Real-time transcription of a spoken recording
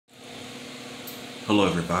Hello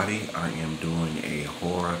everybody, I am doing a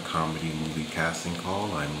horror comedy movie casting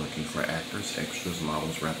call. I'm looking for actors, extras,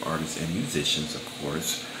 models, rap artists, and musicians, of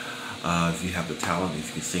course. If you have the talent, if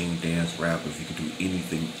you can sing, dance, rap, if you could do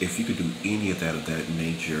anything, if you could do any of that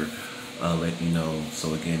nature, let me know.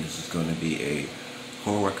 So again, this is going to be a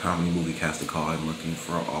horror comedy movie casting call. I'm looking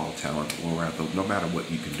for all talent, or rather, no matter what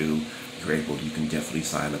you can do, if you're able, you can definitely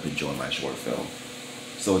sign up and join my short film.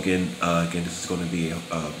 So again, this is going to be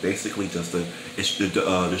basically just a.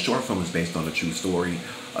 The short film is based on a true story.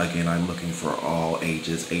 Again, I'm looking for all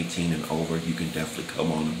ages, 18 and over. You can definitely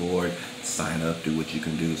come on board, sign up, do what you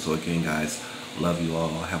can do. So again, guys, love you all.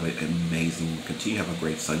 Have an amazing, continue to have a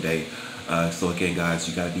great Sunday. So again, guys,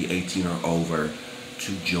 you got to be 18 or over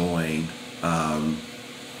to join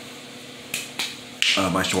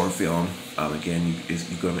my short film. Again,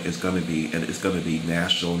 it's gonna be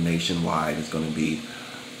national, nationwide.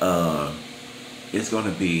 Uh, it is gonna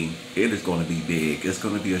be big. It's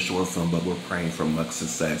gonna be a short film, but we're praying for much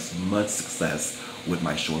success with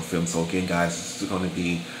my short film. So again, guys, this is gonna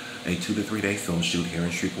be a 2 to 3 day film shoot here in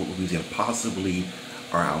Shreveport, Louisiana, possibly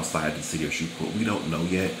or outside the city of Shreveport. We don't know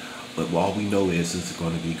yet, but all we know is this is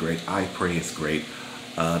going to be great. I pray it's great.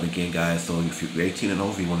 Again, guys, so if you're 18 and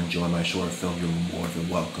over, you want to join my short film, you're more than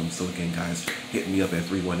welcome. So again, guys, hit me up at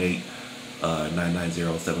 318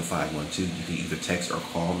 990 7512. You can either text or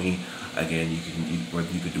call me. Again,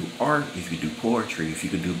 whether you could do art, if you do poetry, if you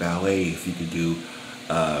could do ballet, if you could do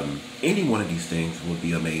any one of these things would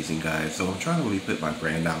be amazing, guys. So I'm trying to really put my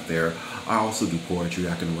brand out there. I also do poetry.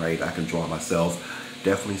 I can write. I can draw myself.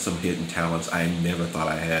 Definitely some hidden talents I never thought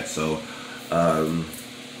I had. Um,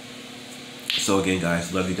 so again,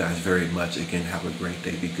 guys, love you guys very much. Again, have a great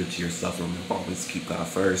day. Be good to yourself. Remember, always keep God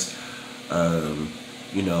first. Um,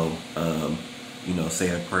 you know, um, say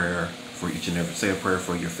a prayer for each and every. Say a prayer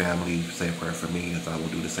for your family. Say a prayer for me, as I will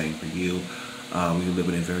do the same for you. We're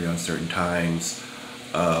living in very uncertain times,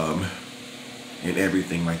 um, and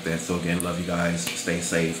everything like that. So again, love you guys. Stay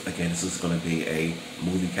safe. Again, this is going to be a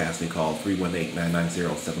movie casting call. 318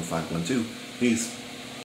 990 7512. Peace.